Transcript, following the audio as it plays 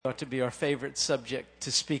Ought to be our favorite subject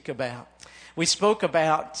to speak about. We spoke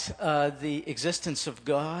about the existence of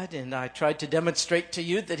God, and I tried to demonstrate to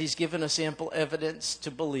you that He's given us ample evidence to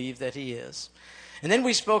believe that He is. And then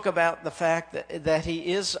we spoke about the fact that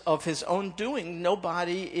He is of His own doing.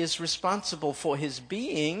 Nobody is responsible for His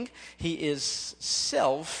being. He is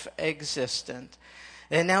self-existent.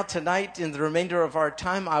 And now tonight, in the remainder of our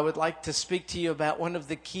time, I would like to speak to you about one of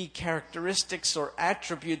the key characteristics or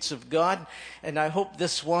attributes of God. And I hope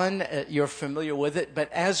this one, you're familiar with it.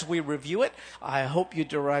 But as we review it, I hope you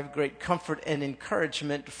derive great comfort and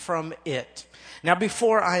encouragement from it. Now,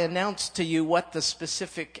 before I announce to you what the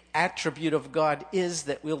specific attribute of God is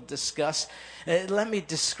that we'll discuss, let me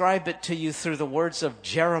describe it to you through the words of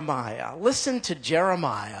Jeremiah. Listen to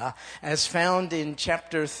Jeremiah as found in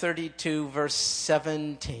chapter 32, verse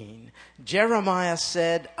 17. Jeremiah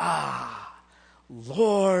said,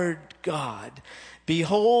 Lord God,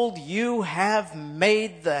 behold, you have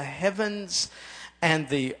made the heavens and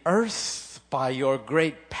the earth by your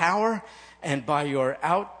great power and by your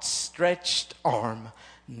outstretched arm.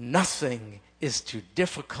 Nothing is too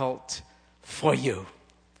difficult for you.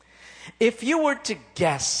 If you were to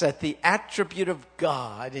guess at the attribute of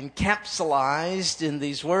God encapsulated in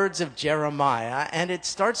these words of Jeremiah, and it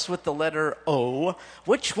starts with the letter O,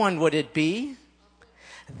 which one would it be?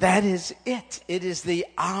 That is it. It is the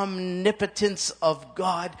omnipotence of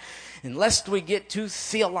God. And lest we get too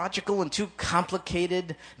theological and too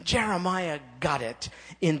complicated, Jeremiah got it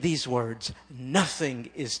in these words. Nothing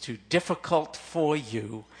is too difficult for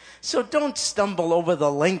you. So don't stumble over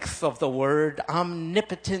the length of the word.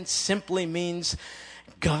 Omnipotence simply means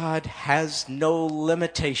God has no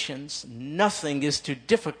limitations. Nothing is too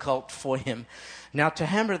difficult for Him. Now, to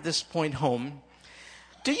hammer this point home,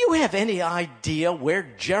 do you have any idea where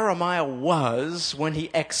Jeremiah was when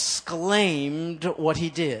he exclaimed what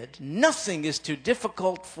he did? Nothing is too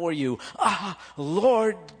difficult for you.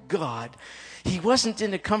 Lord God. He wasn't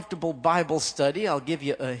in a comfortable Bible study. I'll give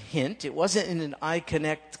you a hint. It wasn't in an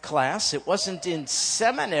iConnect class. It wasn't in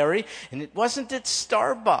seminary. And it wasn't at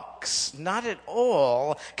Starbucks. Not at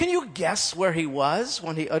all. Can you guess where he was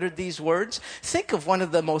when he uttered these words? Think of one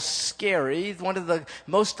of the most scary, one of the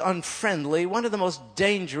most unfriendly, one of the most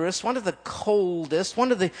dangerous, one of the coldest,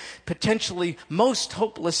 one of the potentially most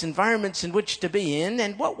hopeless environments in which to be in.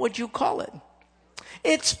 And what would you call it?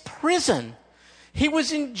 It's prison. He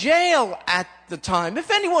was in jail at the time.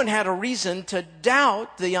 If anyone had a reason to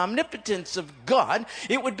doubt the omnipotence of God,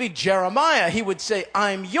 it would be Jeremiah. He would say,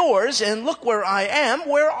 I'm yours, and look where I am.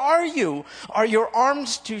 Where are you? Are your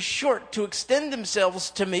arms too short to extend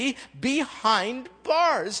themselves to me behind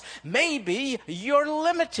bars? Maybe you're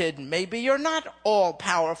limited. Maybe you're not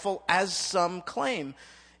all-powerful, as some claim.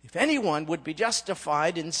 If anyone would be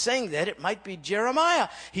justified in saying that, it might be Jeremiah.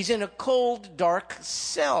 He's in a cold, dark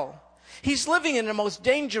cell. He's living in the most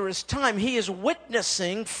dangerous time. He is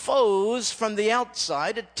witnessing foes from the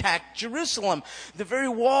outside attack Jerusalem. The very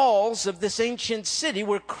walls of this ancient city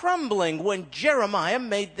were crumbling when Jeremiah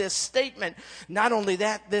made this statement. Not only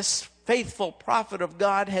that, this faithful prophet of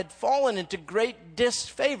God had fallen into great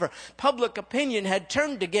disfavor. Public opinion had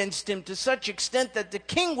turned against him to such extent that the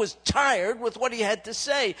king was tired with what he had to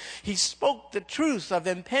say. He spoke the truth of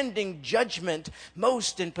impending judgment.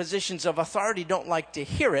 Most in positions of authority don't like to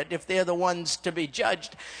hear it if they're the ones to be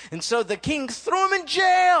judged. And so the king threw him in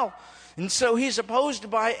jail. And so he's opposed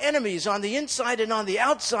by enemies on the inside and on the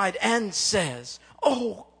outside and says,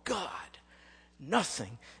 Oh God,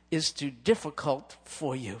 nothing is too difficult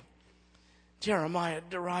for you. Jeremiah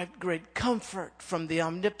derived great comfort from the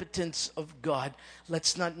omnipotence of God.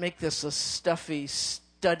 Let's not make this a stuffy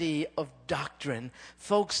study of doctrine.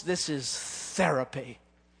 Folks, this is therapy.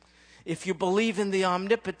 If you believe in the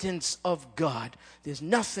omnipotence of God, there's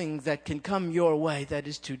nothing that can come your way that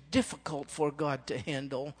is too difficult for God to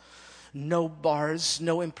handle. No bars,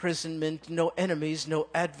 no imprisonment, no enemies, no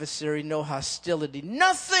adversary, no hostility.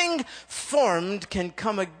 Nothing formed can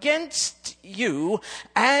come against you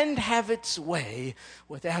and have its way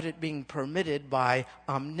without it being permitted by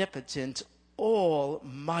omnipotent,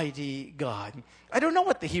 almighty God. I don't know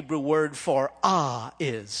what the Hebrew word for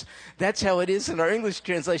is. That's how it is in our English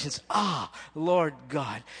translations. Lord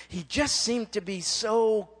God. He just seemed to be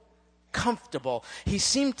so comfortable. He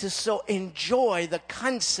seemed to so enjoy the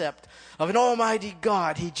concept of an almighty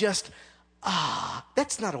God. He just,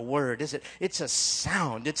 that's not a word, is it? It's a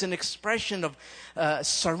sound. It's an expression of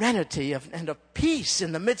serenity and of peace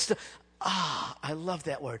in the midst of, I love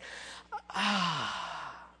that word.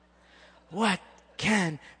 What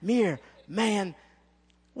can mere man,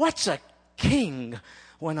 what's a king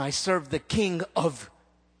when I serve the King of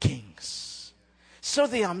Kings? So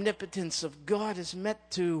the omnipotence of God is meant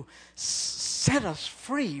to set us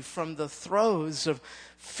free from the throes of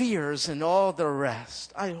fears and all the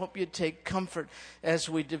rest. I hope you take comfort as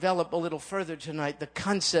we develop a little further tonight. The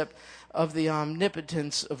concept of the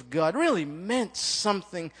omnipotence of God really meant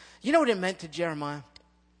something. You know what it meant to Jeremiah?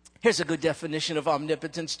 Here's a good definition of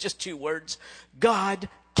omnipotence, just 2 words. God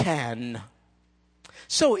can.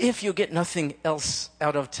 So if you get nothing else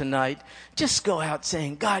out of tonight, just go out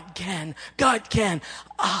saying, God can, God can.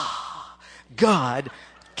 God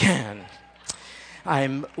can.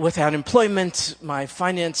 I'm without employment. My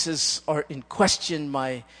finances are in question.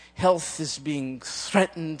 My health is being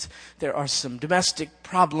threatened. There are some domestic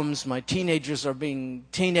problems. My teenagers are being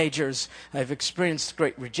teenagers. I've experienced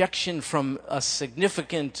great rejection from a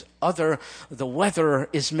significant other. The weather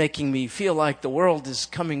is making me feel like the world is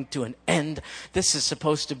coming to an end. This is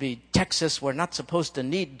supposed to be Texas. We're not supposed to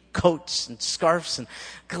need coats and scarves and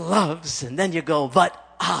gloves. And then you go, but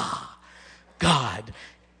God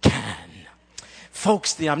can.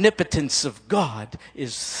 Folks, the omnipotence of God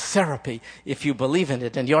is therapy if you believe in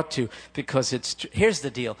it, and you ought to, because it's here's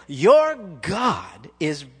the deal. Your God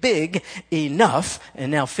is big enough,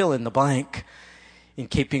 and now fill in the blank in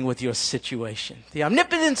keeping with your situation. The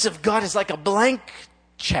omnipotence of God is like a blank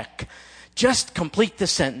check. Just complete the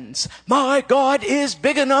sentence. My God is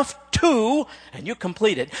big enough to, and you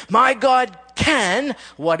complete it. My God can,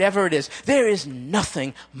 whatever it is. There is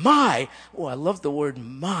nothing. I love the word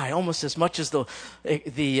my almost as much as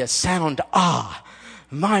the sound ah.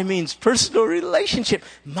 My means personal relationship.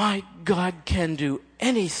 My God can do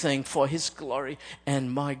anything for his glory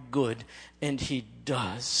and my good, and he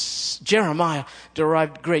does. Jeremiah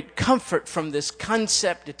derived great comfort from this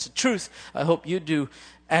concept. It's a truth. I hope you do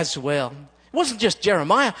as well. It wasn't just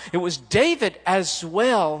Jeremiah, it was David as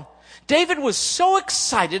well. David was so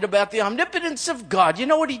excited about the omnipotence of God. You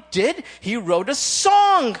know what he did? He wrote a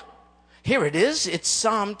song. Here it is. It's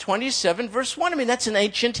Psalm 27, verse 1. I mean, that's an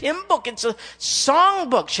ancient hymn book. It's a song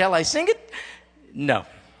book. Shall I sing it? No.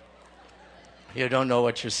 You don't know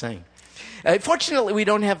what you're saying. Fortunately, we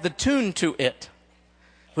don't have the tune to it.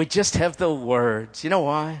 We just have the words. You know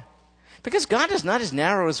why? Because God is not as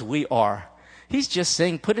narrow as we are. He's just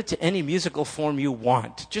saying, put it to any musical form you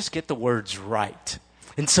want. Just get the words right.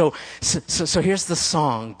 And so here's the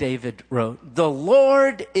song David wrote. The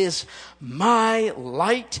Lord is my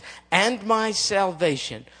light and my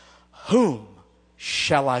salvation. Whom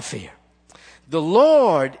shall I fear? The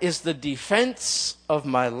Lord is the defense of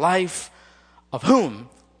my life. Of whom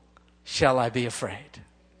shall I be afraid?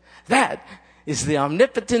 That is the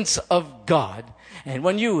omnipotence of God. And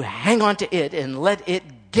when you hang on to it and let it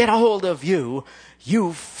get a hold of you,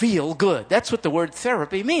 you feel good. That's what the word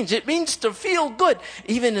therapy means. It means to feel good,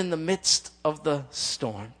 even in the midst of the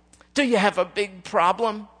storm. Do you have a big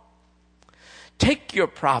problem? Take your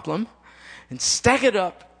problem and stack it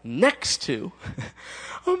up next to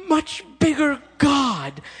a much bigger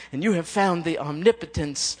God, and you have found the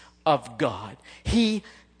omnipotence of God. He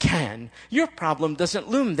can. Your problem doesn't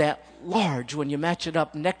loom that large when you match it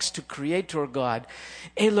up next to Creator God,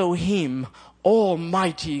 Elohim,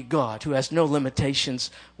 Almighty God, who has no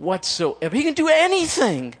limitations whatsoever. He can do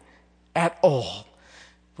anything at all.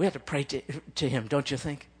 We have to pray to him, don't you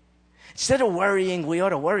think? Instead of worrying, we ought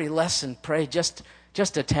to worry less and pray just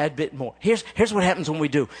a tad bit more. Here's what happens when we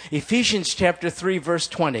do. Ephesians chapter 3, verse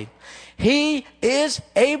 20. He is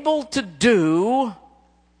able to do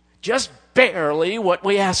just barely what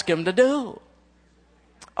we ask him to do.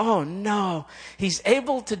 Oh no, he's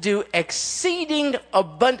able to do exceeding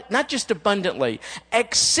not just abundantly,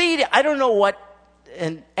 exceeding. I don't know what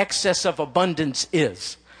an excess of abundance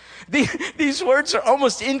is. These words are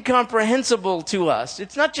almost incomprehensible to us.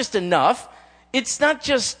 It's not just enough. It's not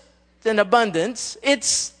just an abundance.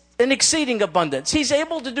 It's an exceeding abundance. He's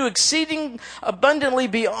able to do exceeding abundantly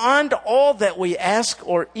beyond all that we ask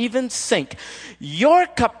or even think. Your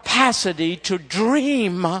capacity to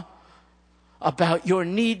dream about your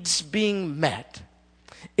needs being met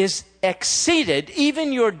is exceeded.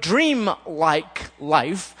 Even your dream-like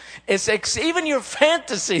life even your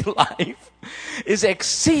fantasy life is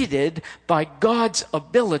exceeded by God's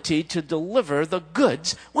ability to deliver the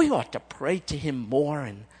goods. We ought to pray to him more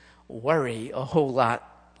and worry a whole lot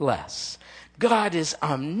less. God is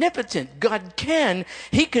omnipotent. God can.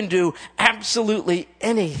 He can do absolutely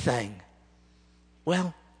anything.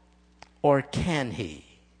 Well, or can he?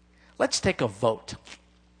 Let's take a vote,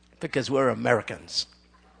 because we're Americans.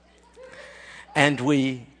 And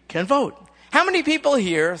we can vote. How many people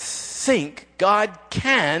here think God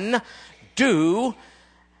can do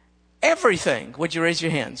everything? Would you raise your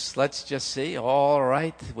hands? Let's just see. All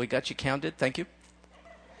right. We got you counted. Thank you.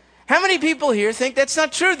 How many people here think that's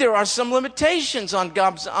not true? There are some limitations on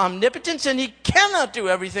God's omnipotence, and he cannot do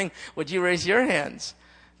everything. Would you raise your hands?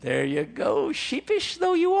 There you go, sheepish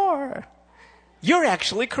though you are. You're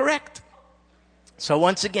actually correct. So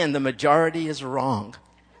once again, the majority is wrong.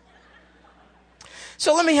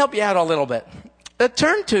 So let me help you out a little bit.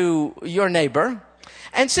 Turn to your neighbor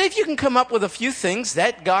and see if you can come up with a few things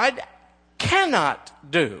that God cannot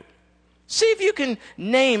do. See if you can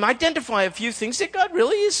identify a few things that God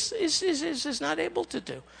really is not able to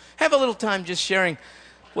do. Have a little time just sharing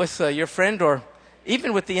with your friend, or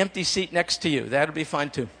even with the empty seat next to you. That'll be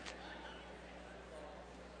fine too.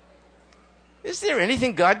 Is there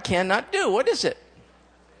anything God cannot do? What is it?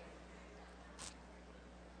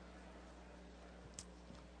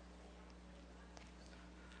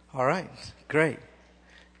 All right, great.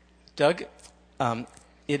 Doug,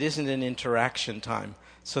 it isn't an interaction time,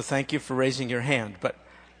 so thank you for raising your hand, but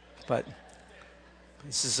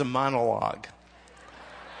this is a monologue.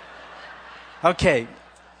 Okay,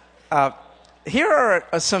 here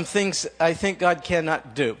are some things I think God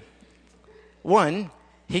cannot do. One,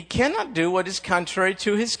 he cannot do what is contrary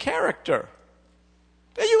to his character.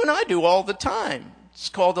 You and I do all the time. It's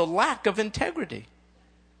called a lack of integrity.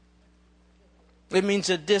 It means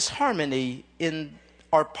a disharmony in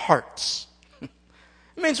our parts.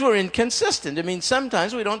 It means we're inconsistent. It means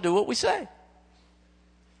sometimes we don't do what we say.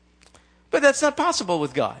 But that's not possible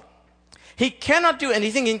with God. He cannot do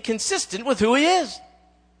anything inconsistent with who he is.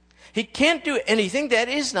 He can't do anything that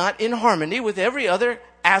is not in harmony with every other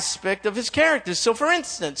aspect of his character. So for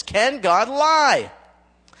instance, can God lie?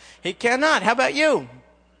 He cannot. How about you?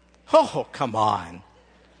 Oh, come on.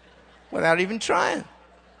 Without even trying.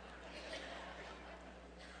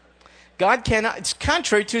 God cannot, it's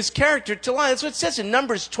contrary to his character to lie. That's what it says in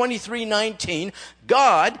Numbers 23:19.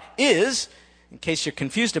 God is, in case you're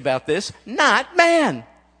confused about this, not man,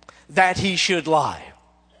 that he should lie.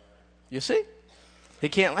 You see? He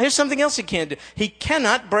can't. Here's something else he can't do. He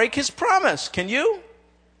cannot break his promise. Can you?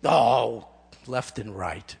 Oh, left and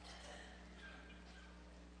right.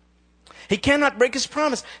 He cannot break his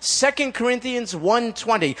promise. 2 Corinthians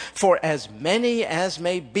 1:20, for as many as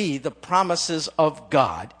may be the promises of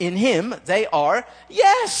God, in him they are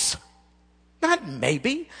yes. Not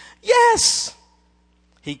maybe, yes.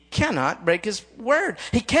 He cannot break his word.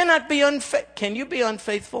 He cannot be unfaithful. Can you be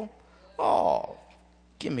unfaithful? Oh,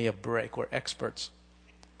 give me a break. We're experts.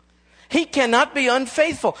 He cannot be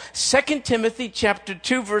unfaithful. 2 Timothy chapter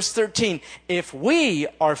 2, verse 13. If we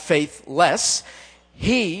are faithless,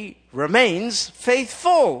 he remains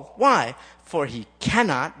faithful. Why? For he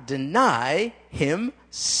cannot deny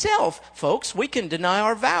himself. Folks, we can deny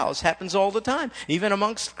our vows. Happens all the time, even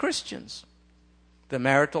amongst Christians. The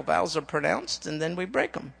marital vows are pronounced and then we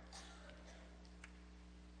break them.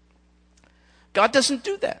 God doesn't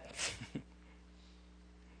do that.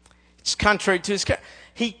 It's contrary to his character.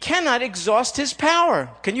 He cannot exhaust his power.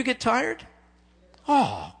 Can you get tired?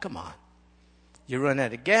 Oh, come on. You run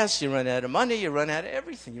out of gas, you run out of money, you run out of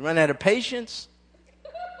everything. You run out of patience.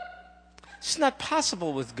 It's not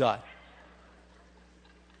possible with God.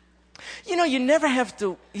 You know, you never have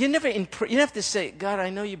to say, God, I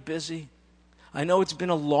know you're busy. I know it's been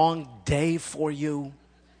a long day for you.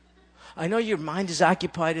 I know your mind is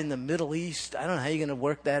occupied in the Middle East. I don't know how you're going to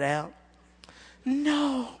work that out.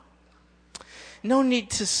 No. No need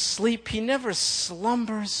to sleep. He never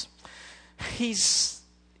slumbers. He's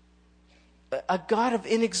a God of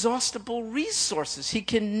inexhaustible resources. He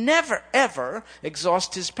can never, ever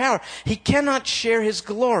exhaust his power. He cannot share his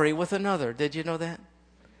glory with another. Did you know that?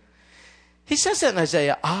 He says that in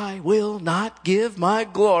Isaiah, I will not give my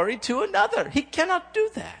glory to another. He cannot do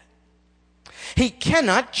that. He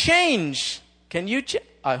cannot change. Can you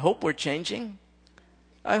I hope we're changing.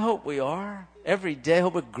 I hope we are. Every day, I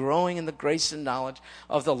hope we're growing in the grace and knowledge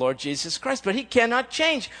of the Lord Jesus Christ. But he cannot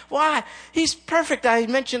change. Why? He's perfect. I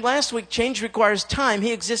mentioned last week, change requires time.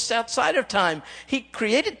 He exists outside of time. He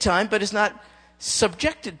created time, but is not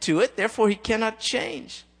subjected to it. Therefore, he cannot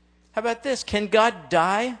change. How about this? Can God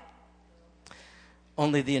die?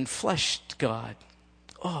 Only the enfleshed God.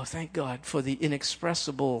 Oh, thank God for the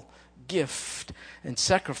inexpressible gift and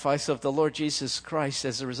sacrifice of the Lord Jesus Christ,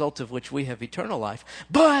 as a result of which we have eternal life.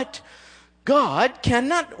 But God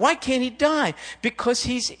cannot. Why can't he die? Because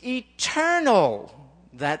he's eternal.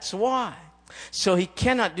 That's why. So he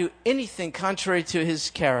cannot do anything contrary to his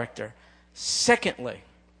character. Secondly,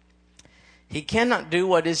 he cannot do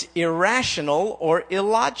what is irrational or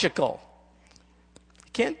illogical. He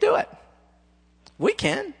can't do it. We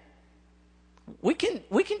can. We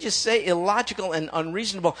can just say illogical and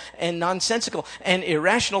unreasonable and nonsensical and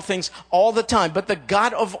irrational things all the time. But the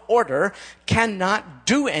God of order cannot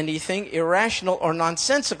do anything irrational or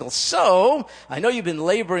nonsensical. So, I know you've been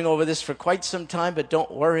laboring over this for quite some time, but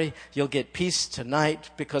don't worry, you'll get peace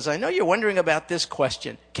tonight, because I know you're wondering about this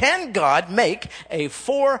question. Can God make a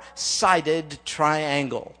four-sided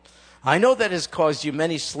triangle? I know that has caused you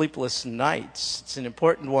many sleepless nights. It's an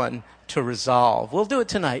important one to resolve. We'll do it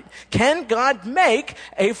tonight. Can God make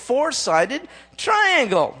a four-sided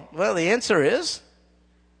triangle? Well, the answer is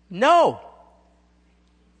no.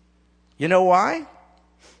 You know why?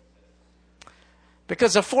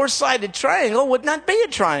 Because a four-sided triangle would not be a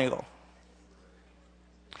triangle.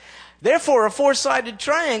 Therefore, a four-sided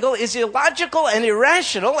triangle is illogical and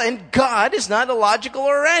irrational, and God is not illogical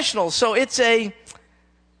or irrational. So it's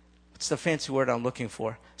what's the fancy word I'm looking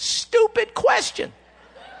for? Stupid question.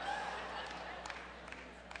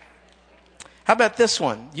 How about this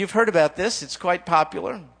one? You've heard about this. It's quite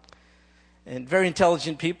popular. And very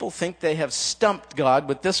intelligent people think they have stumped God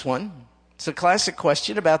with this one. It's a classic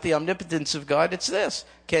question about the omnipotence of God. It's this: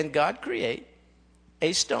 can God create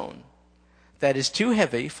a stone that is too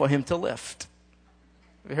heavy for him to lift?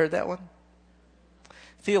 Have you heard that one?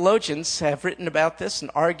 Theologians have written about this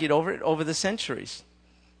and argued over it over the centuries.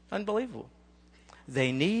 Unbelievable.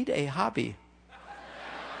 They need a hobby.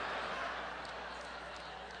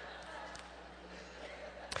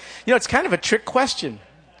 You know, it's kind of a trick question.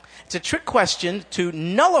 It's a trick question to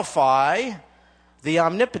nullify the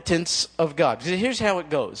omnipotence of God. Here's how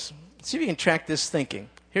it goes. See if you can track this thinking.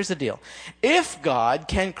 Here's the deal. If God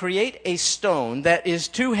can create a stone that is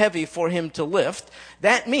too heavy for him to lift,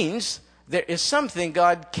 that means there is something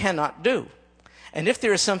God cannot do. And if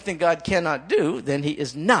there is something God cannot do, then he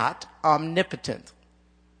is not omnipotent.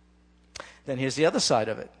 Then here's the other side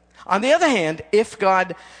of it. On the other hand, if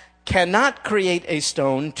God cannot create a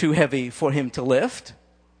stone too heavy for him to lift,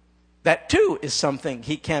 that too is something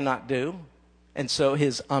he cannot do. And so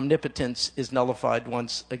his omnipotence is nullified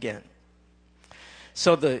once again.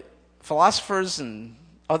 So the philosophers and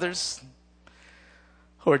others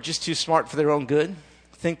who are just too smart for their own good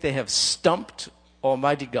think they have stumped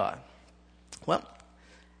Almighty God. Well,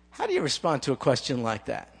 how do you respond to a question like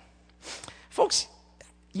that? Folks,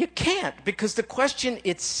 you can't, because the question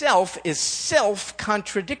itself is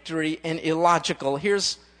self-contradictory and illogical.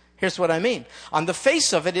 Here's what I mean. On the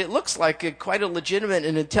face of it, it looks like quite a legitimate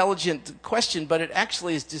and intelligent question, but it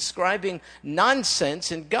actually is describing nonsense,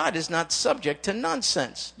 and God is not subject to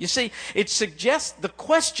nonsense. You see, the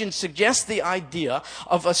question suggests the idea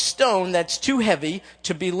of a stone that's too heavy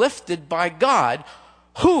to be lifted by God,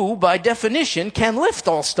 who, by definition, can lift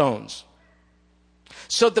all stones.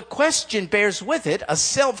 So the question bears with it a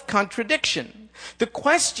self-contradiction. The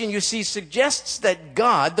question, you see, suggests that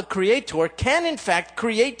God, the Creator, can in fact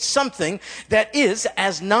create something that is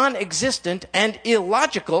as non-existent and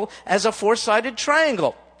illogical as a four-sided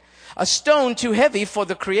triangle. A stone too heavy for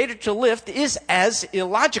the Creator to lift is as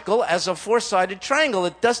illogical as a four-sided triangle.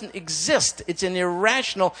 It doesn't exist. It's an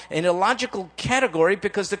irrational and illogical category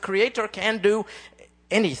because the Creator can do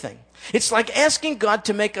anything. It's like asking God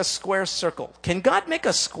to make a square circle. Can God make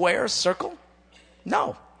a square circle?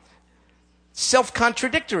 No.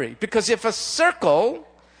 Self-contradictory, because if a circle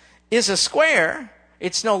is a square,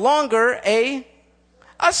 it's no longer a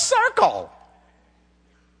circle.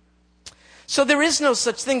 So there is no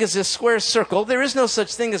such thing as a square circle, there is no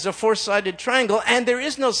such thing as a four-sided triangle, and there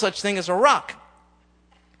is no such thing as a rock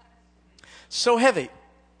so heavy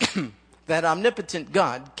that omnipotent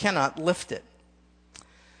God cannot lift it.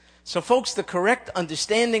 So folks, the correct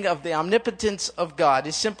understanding of the omnipotence of God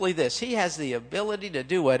is simply this: he has the ability to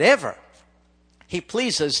do whatever he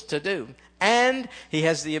pleases to do. And he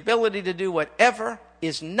has the ability to do whatever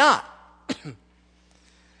is not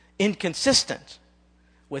inconsistent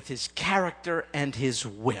with his character and his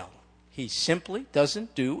will. He simply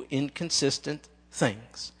doesn't do inconsistent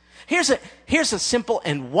things. Here's a simple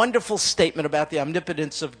and wonderful statement about the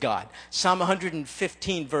omnipotence of God. Psalm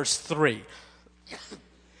 115, verse 3.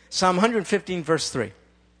 Psalm 115, verse 3.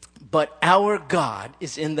 But our God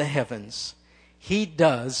is in the heavens. He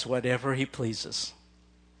does whatever he pleases.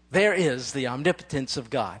 There is the omnipotence of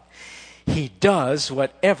God. He does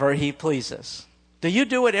whatever he pleases. Do you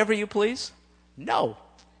do whatever you please? No.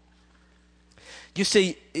 You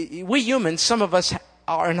see, we humans, some of us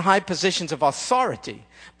are in high positions of authority.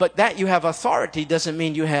 But that you have authority doesn't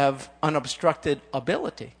mean you have unobstructed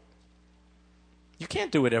ability. You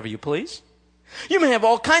can't do whatever you please. You may have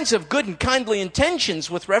all kinds of good and kindly intentions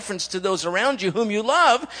with reference to those around you whom you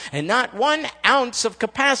love, and not 1 ounce of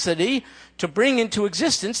capacity to bring into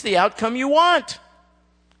existence the outcome you want.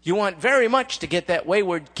 You want very much to get that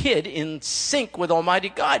wayward kid in sync with Almighty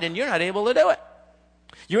God, and you're not able to do it.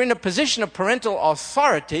 You're in a position of parental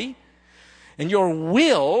authority, and your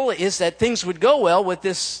will is that things would go well with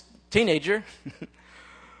this teenager,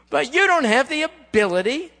 but you don't have the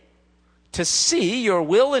ability to see your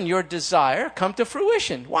will and your desire come to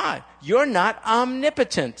fruition. Why? You're not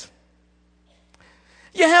omnipotent.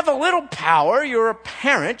 You have a little power. You're a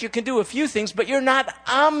parent. You can do a few things, but you're not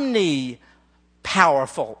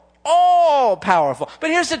omni-powerful, all-powerful. But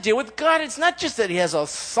here's the deal with God. It's not just that he has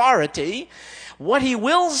authority. What he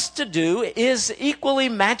wills to do is equally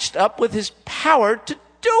matched up with his power to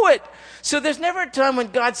do it. So there's never a time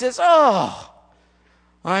when God says, oh,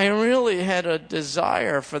 I really had a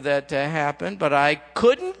desire for that to happen, but I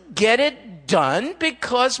couldn't get it done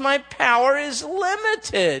because my power is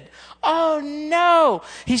limited. Oh, no.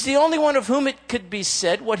 He's the only one of whom it could be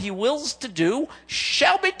said, what he wills to do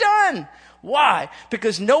shall be done. Why?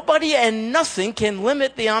 Because nobody and nothing can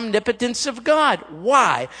limit the omnipotence of God.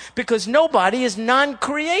 Why? Because nobody is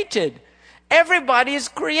non-created. Everybody is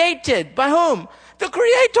created. By whom? The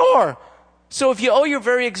Creator. So if you owe your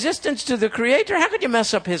very existence to the Creator, how could you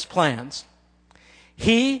mess up his plans?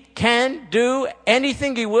 He can do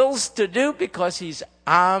anything he wills to do because he's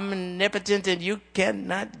omnipotent and you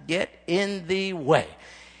cannot get in the way.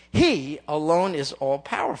 He alone is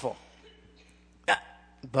all-powerful.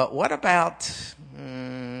 But what about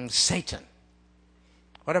Satan?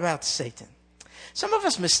 What about Satan? Some of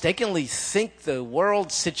us mistakenly think the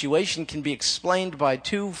world situation can be explained by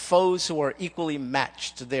two foes who are equally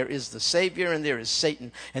matched. There is the Savior and there is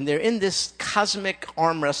Satan. And they're in this cosmic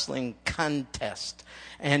arm wrestling contest.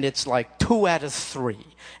 And it's like 2 out of 3.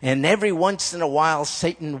 And every once in a while,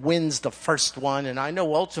 Satan wins the first one. And I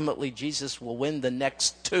know ultimately Jesus will win the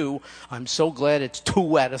next 2. I'm so glad it's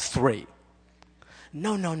 2 out of 3.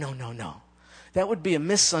 No. That would be a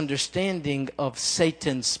misunderstanding of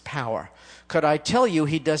Satan's power. Could I tell you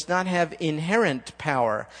he does not have inherent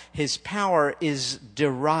power? His power is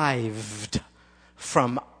derived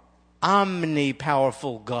from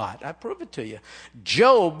omnipowerful God. I prove it to you.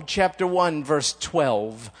 Job chapter 1 verse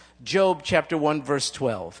 12. Job chapter 1 verse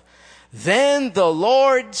 12. Then the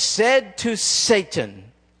Lord said to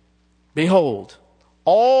Satan, behold,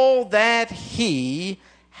 all that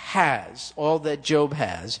Job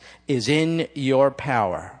has is in your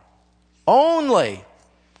power. Only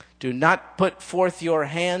do not put forth your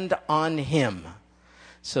hand on him.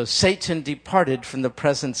 So Satan departed from the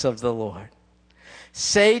presence of the Lord.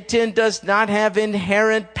 Satan does not have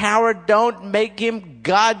inherent power. Don't make him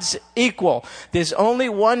God's equal. There's only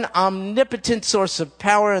one omnipotent source of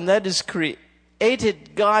power, and that is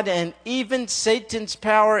created God. And even Satan's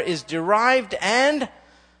power is derived and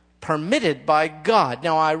permitted by God.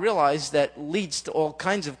 Now, I realize that leads to all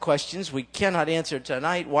kinds of questions we cannot answer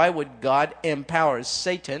tonight. Why would God empower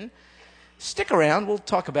Satan? Stick around. We'll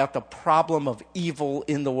talk about the problem of evil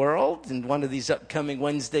in the world in one of these upcoming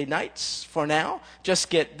Wednesday nights. For now,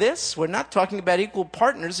 just get this. We're not talking about equal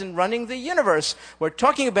partners in running the universe. We're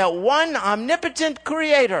talking about one omnipotent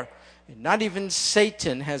creator. And not even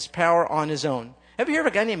Satan has power on his own. Have you heard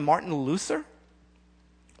of a guy named Martin Luther?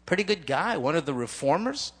 Pretty good guy, one of the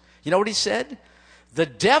reformers. You know what he said? The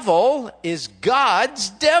devil is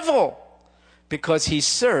God's devil because he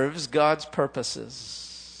serves God's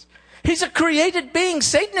purposes. He's a created being.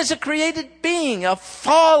 Satan is a created being, a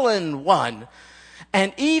fallen one.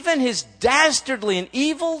 And even his dastardly and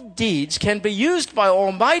evil deeds can be used by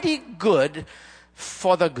Almighty good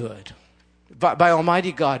for the good. By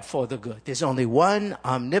Almighty God for the good. There's only one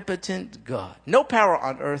omnipotent God. No power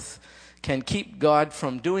on earth can keep God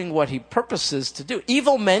from doing what he purposes to do.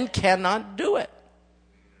 Evil men cannot do it.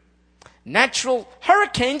 Natural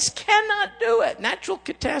hurricanes cannot do it. Natural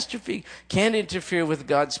catastrophe can't interfere with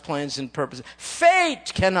God's plans and purposes.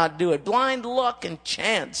 Fate cannot do it. Blind luck and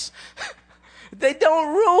chance. They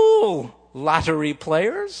don't rule lottery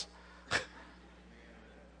players.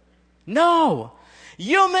 No.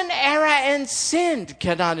 Human error and sin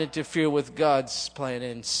cannot interfere with God's plan,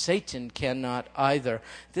 and Satan cannot either.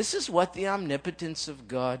 This is what the omnipotence of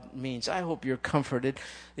God means. I hope you're comforted.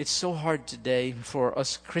 It's so hard today for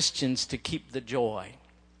us Christians to keep the joy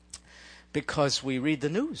because we read the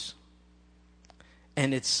news,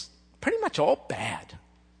 and it's pretty much all bad.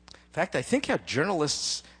 In fact, I think how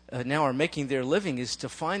journalists now are making their living is to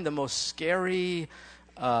find the most scary,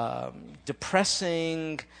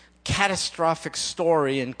 depressing, catastrophic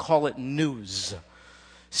story and call it news.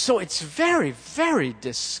 So it's very, very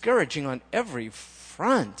discouraging on every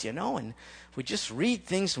front, and we just read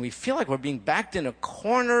things and we feel like we're being backed in a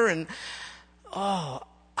corner and,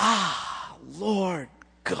 Lord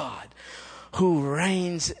God, who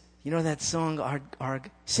reigns. You know that song,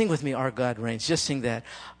 sing with me, Our God Reigns. Just sing that.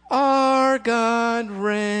 Our God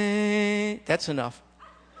reigns. That's enough.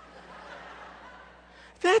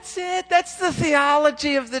 That's it. That's the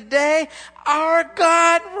theology of the day. Our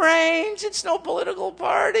God reigns. It's no political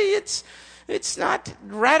party. It's not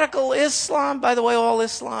radical Islam. By the way, all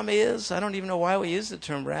Islam is. I don't even know why we use the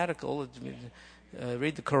term radical.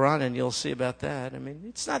 Read the Quran and you'll see about that. I mean,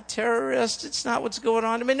 it's not terrorist. It's not what's going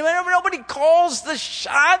on. I mean, nobody calls the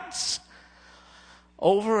shots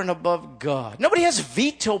over and above God. Nobody has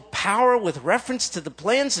veto power with reference to the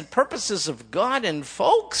plans and purposes of God. And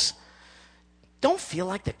folks, don't feel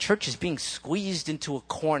like the church is being squeezed into a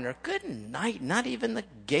corner. Good night. Not even the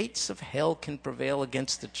gates of hell can prevail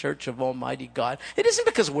against the church of Almighty God. It isn't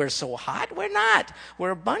because we're so hot. We're not. We're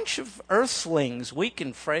a bunch of earthlings, weak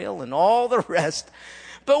and frail and all the rest.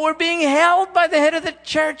 But we're being held by the head of the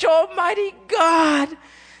church, Almighty God.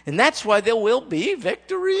 And that's why there will be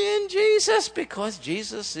victory in Jesus, because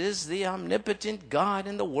Jesus is the omnipotent God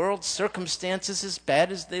in the world. Circumstances, as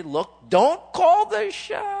bad as they look, don't call the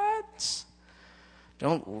shots.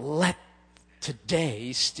 Don't let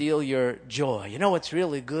today steal your joy. You know what's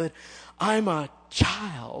really good? I'm a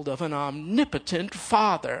child of an omnipotent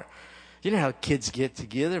Father. You know how kids get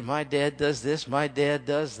together? My dad does this, my dad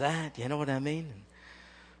does that. You know what I mean?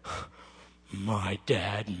 My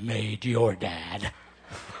dad made your dad.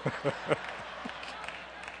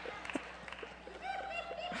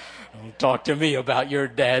 Don't talk to me about your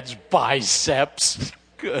dad's biceps.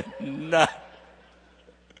 Good night.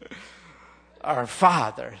 Our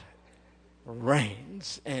Father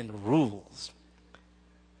reigns and rules.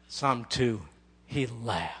 Psalm 2, he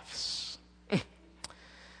laughs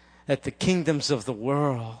at the kingdoms of the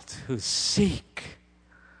world who seek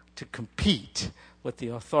to compete with the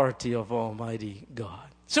authority of Almighty God.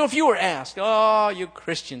 So if you were asked, oh, you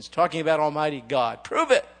Christians talking about Almighty God,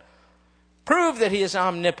 prove it. Prove that he is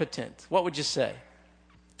omnipotent. What would you say?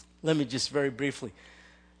 Let me just very briefly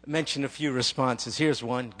mention a few responses. Here's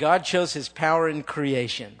one. God shows his power in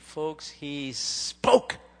creation. Folks, he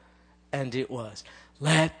spoke, and it was.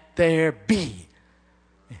 Let there be.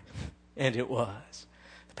 And it was.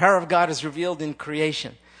 The power of God is revealed in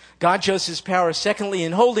creation. God shows his power, secondly,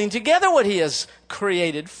 in holding together what he has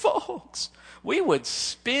created. Folks, we would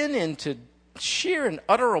spin into sheer and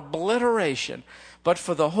utter obliteration but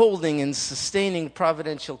for the holding and sustaining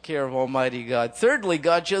providential care of Almighty God. Thirdly,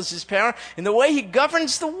 God shows his power in the way he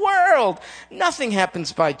governs the world. Nothing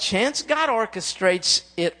happens by chance. God orchestrates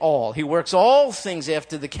it all. He works all things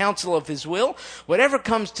after the counsel of his will. Whatever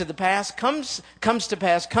comes to pass comes to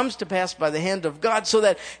pass by the hand of God, so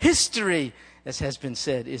that history, as has been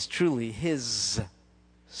said, is truly his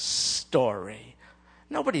story.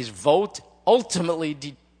 Nobody's vote ultimately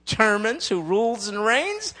determines who rules and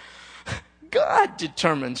reigns. God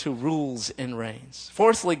determines who rules and reigns.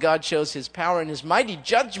 Fourthly, God shows his power in his mighty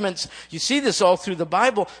judgments. You see this all through the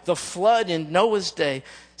Bible. The flood in Noah's day,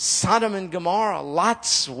 Sodom and Gomorrah,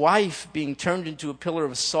 Lot's wife being turned into a pillar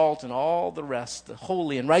of salt, and all the rest, the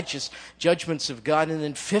holy and righteous judgments of God. And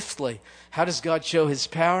then fifthly, how does God show his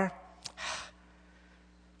power?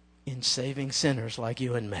 In saving sinners like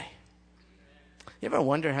you and me. You ever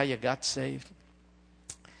wonder how you got saved?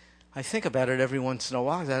 I think about it every once in a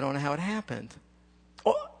while because I don't know how it happened.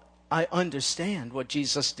 Oh, I understand what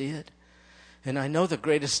Jesus did. And I know the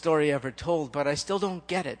greatest story ever told, but I still don't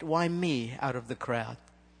get it. Why me out of the crowd?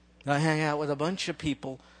 I hang out with a bunch of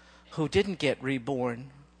people who didn't get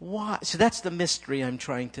reborn. Why? So that's the mystery I'm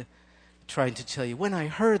trying to tell you. When I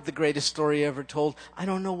heard the greatest story ever told, I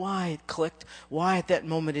don't know why it clicked, why at that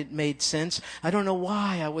moment it made sense. I don't know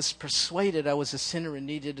why I was persuaded I was a sinner and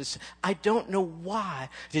needed a... I don't know why.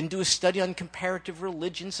 I didn't do a study on comparative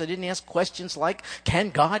religions. I didn't ask questions like,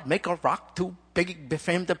 can God make a rock too big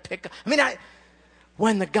for him to pick?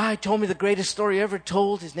 When the guy told me the greatest story ever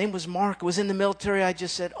told, his name was Mark, was in the military, I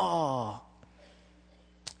just said, oh,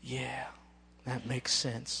 yeah, that makes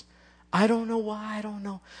sense. I don't know why, I don't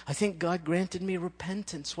know. I think God granted me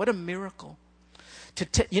repentance. What a miracle.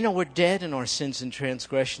 We're dead in our sins and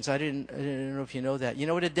transgressions. I didn't know if you know that. You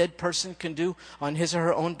know what a dead person can do on his or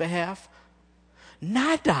her own behalf?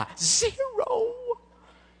 Nada. Zero.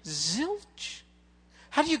 Zilch.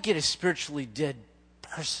 How do you get a spiritually dead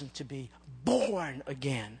person to be born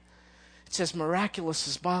again? It's as miraculous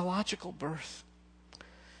as biological birth.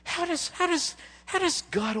 How does How does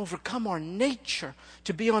God overcome our nature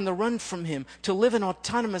to be on the run from him, to live an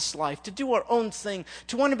autonomous life, to do our own thing,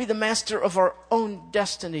 to want to be the master of our own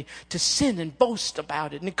destiny, to sin and boast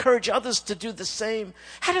about it and encourage others to do the same?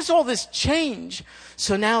 How does all this change?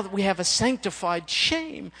 So now that we have a sanctified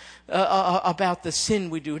shame about the sin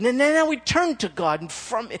we do, and now we turn to God and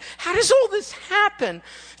from it. How does all this happen?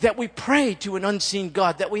 That we pray to an unseen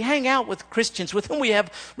God, that we hang out with Christians with whom we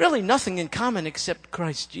have really nothing in common except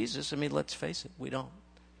Christ Jesus. I mean, let's face it, we don't.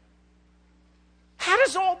 How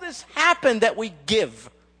does all this happen that we give?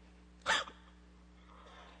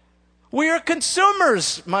 We are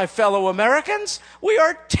consumers, my fellow Americans. We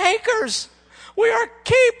are takers. We are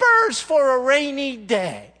keepers for a rainy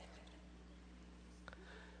day.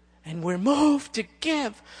 And we're moved to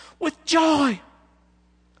give with joy.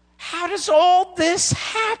 How does all this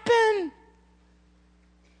happen?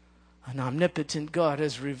 An omnipotent God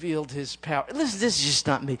has revealed his power. Listen, this is just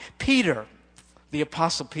not me. Peter, the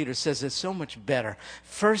Apostle Peter, says it so much better.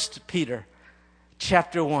 1 Peter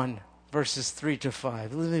chapter 1, verses 3 to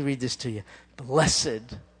 5. Let me read this to you.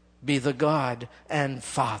 Blessed be the God and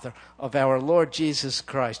Father of our Lord Jesus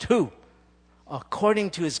Christ, who,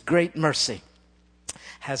 according to his great mercy,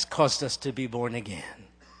 has caused us to be born again.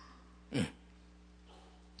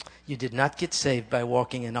 You did not get saved by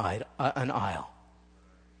walking an aisle.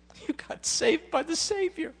 You got saved by the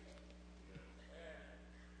Savior.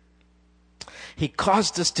 He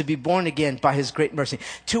caused us to be born again by his great mercy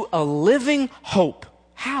to a living hope.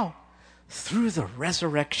 How? Through the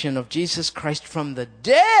resurrection of Jesus Christ from the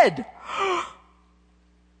dead.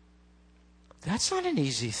 That's not an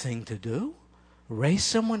easy thing to do. Raise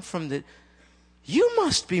someone from the... You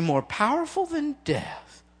must be more powerful than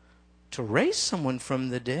death to raise someone from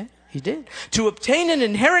the dead. He did. To obtain an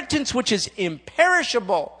inheritance which is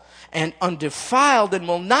imperishable and undefiled and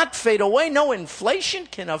will not fade away. No inflation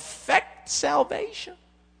can affect salvation.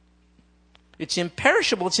 It's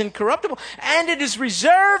imperishable, it's incorruptible, and it is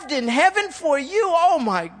reserved in heaven for you. Oh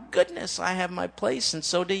my goodness, I have my place and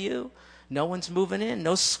so do you. No one's moving in.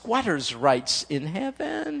 No squatters' rights in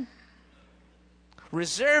heaven.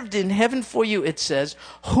 Reserved in heaven for you, it says,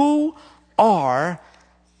 who are,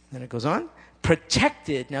 then it goes on,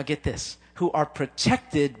 protected, now get this, who are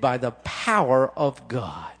protected by the power of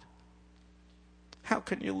God. How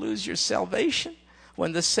can you lose your salvation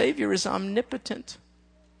when the Savior is omnipotent?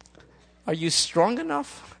 Are you strong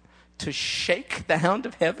enough to shake the hound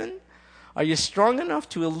of heaven? Are you strong enough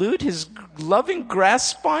to elude his loving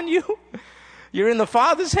grasp on you? You're in the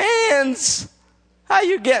Father's hands. How are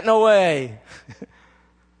you getting away?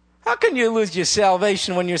 How can you lose your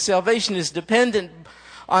salvation when your salvation is dependent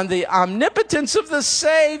on the omnipotence of the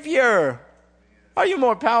Savior? Are you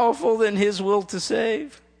more powerful than his will to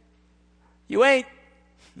save? You ain't.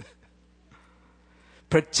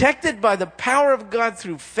 Protected by the power of God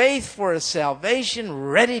through faith for a salvation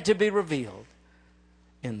ready to be revealed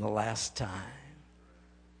in the last time.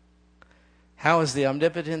 How is the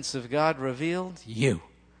omnipotence of God revealed? You,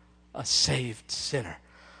 a saved sinner,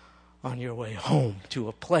 on your way home to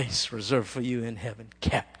a place reserved for you in heaven,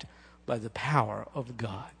 kept by the power of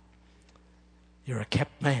God. You're a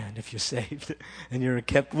kept man if you're saved, and you're a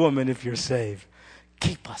kept woman if you're saved.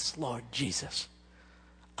 Keep us, Lord Jesus.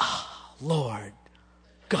 Lord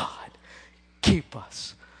God, keep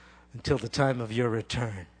us until the time of your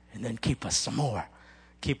return, and then keep us some more.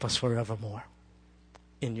 Keep us forevermore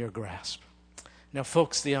in your grasp. Now,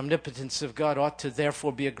 folks, the omnipotence of God ought to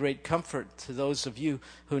therefore be a great comfort to those of you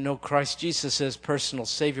who know Christ Jesus as personal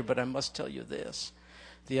Savior. But I must tell you this.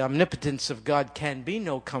 The omnipotence of God can be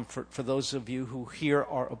no comfort for those of you who here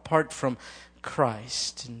are apart from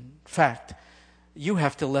Christ. In fact, you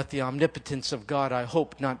have to let the omnipotence of God, I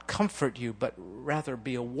hope, not comfort you, but rather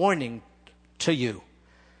be a warning to you.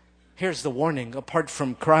 Here's the warning. Apart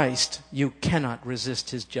from Christ, you cannot resist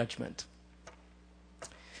his judgment.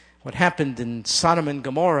 What happened in Sodom and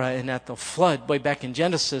Gomorrah and at the flood way back in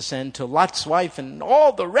Genesis and to Lot's wife and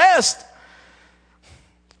all the rest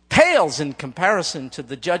pales in comparison to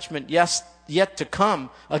the judgment yet to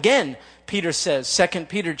come. Again, Peter says, 2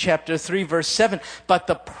 Peter chapter 3, verse 7, but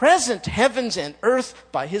the present heavens and earth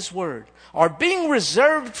by his word are being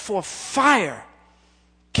reserved for fire,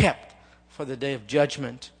 kept for the day of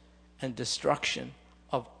judgment and destruction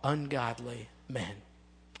of ungodly men.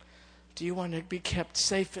 Do you want to be kept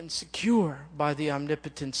safe and secure by the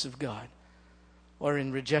omnipotence of God? Or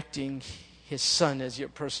in rejecting his Son as your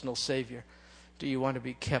personal Savior, do you want to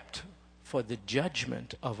be kept for the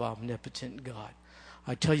judgment of omnipotent God?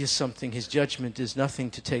 I tell you something, his judgment is nothing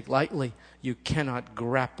to take lightly. You cannot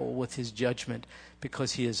grapple with his judgment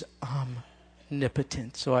because he is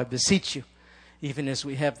omnipotent. So I beseech you, even as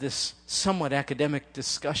we have this somewhat academic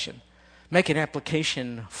discussion, make an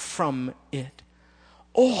application from it.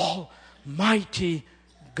 Almighty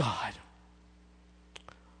God,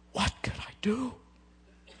 what could I do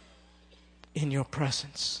in your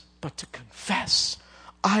presence but to confess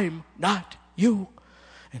I'm not you,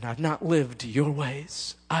 and I've not lived your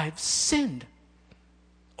ways. I've sinned.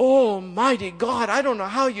 Almighty God, I don't know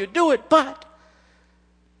how you do it, but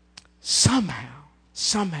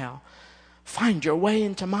somehow, find your way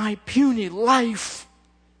into my puny life.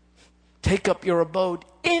 Take up your abode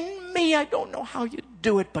in me. I don't know how you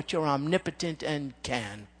do it, but you're omnipotent and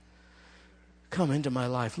can. Come into my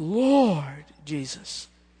life. Lord Jesus,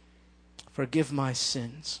 forgive my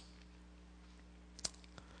sins.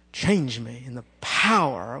 Change me in the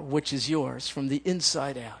power which is yours from the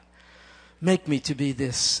inside out. Make me to be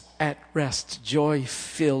this at-rest,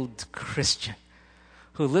 joy-filled Christian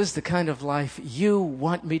who lives the kind of life you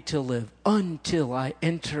want me to live until I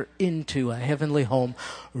enter into a heavenly home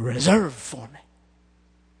reserved for me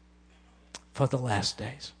for the last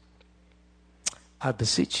days. I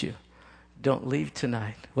beseech you, don't leave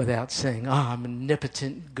tonight without saying,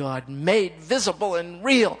 omnipotent God, made visible and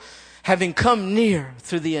real, having come near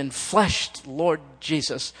through the enfleshed Lord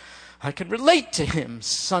Jesus. I can relate to him,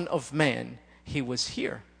 Son of Man. He was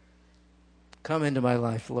here. Come into my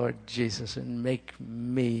life, Lord Jesus, and make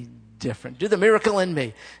me different. Do the miracle in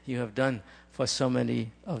me you have done for so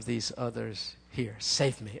many of these others here.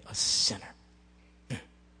 Save me, a sinner.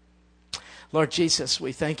 Lord Jesus,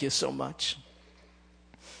 we thank you so much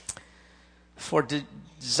for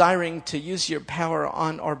desiring to use your power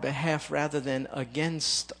on our behalf rather than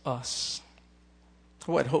against us.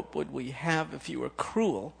 What hope would we have if you were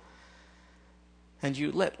cruel and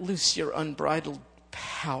you let loose your unbridled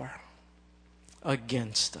power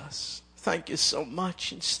against us? Thank you so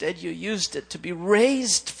much. Instead, you used it to be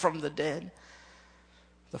raised from the dead,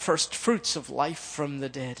 the first fruits of life from the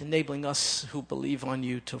dead, enabling us who believe on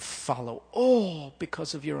you to follow, all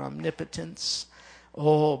because of your omnipotence,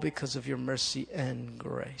 all because of your mercy and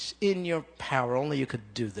grace. In your power, only you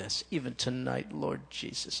could do this. Even tonight, Lord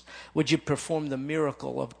Jesus, would you perform the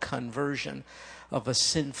miracle of conversion of a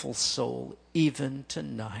sinful soul even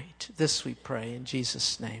tonight? This we pray in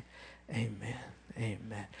Jesus' name. Amen.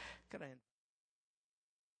 Amen. Could I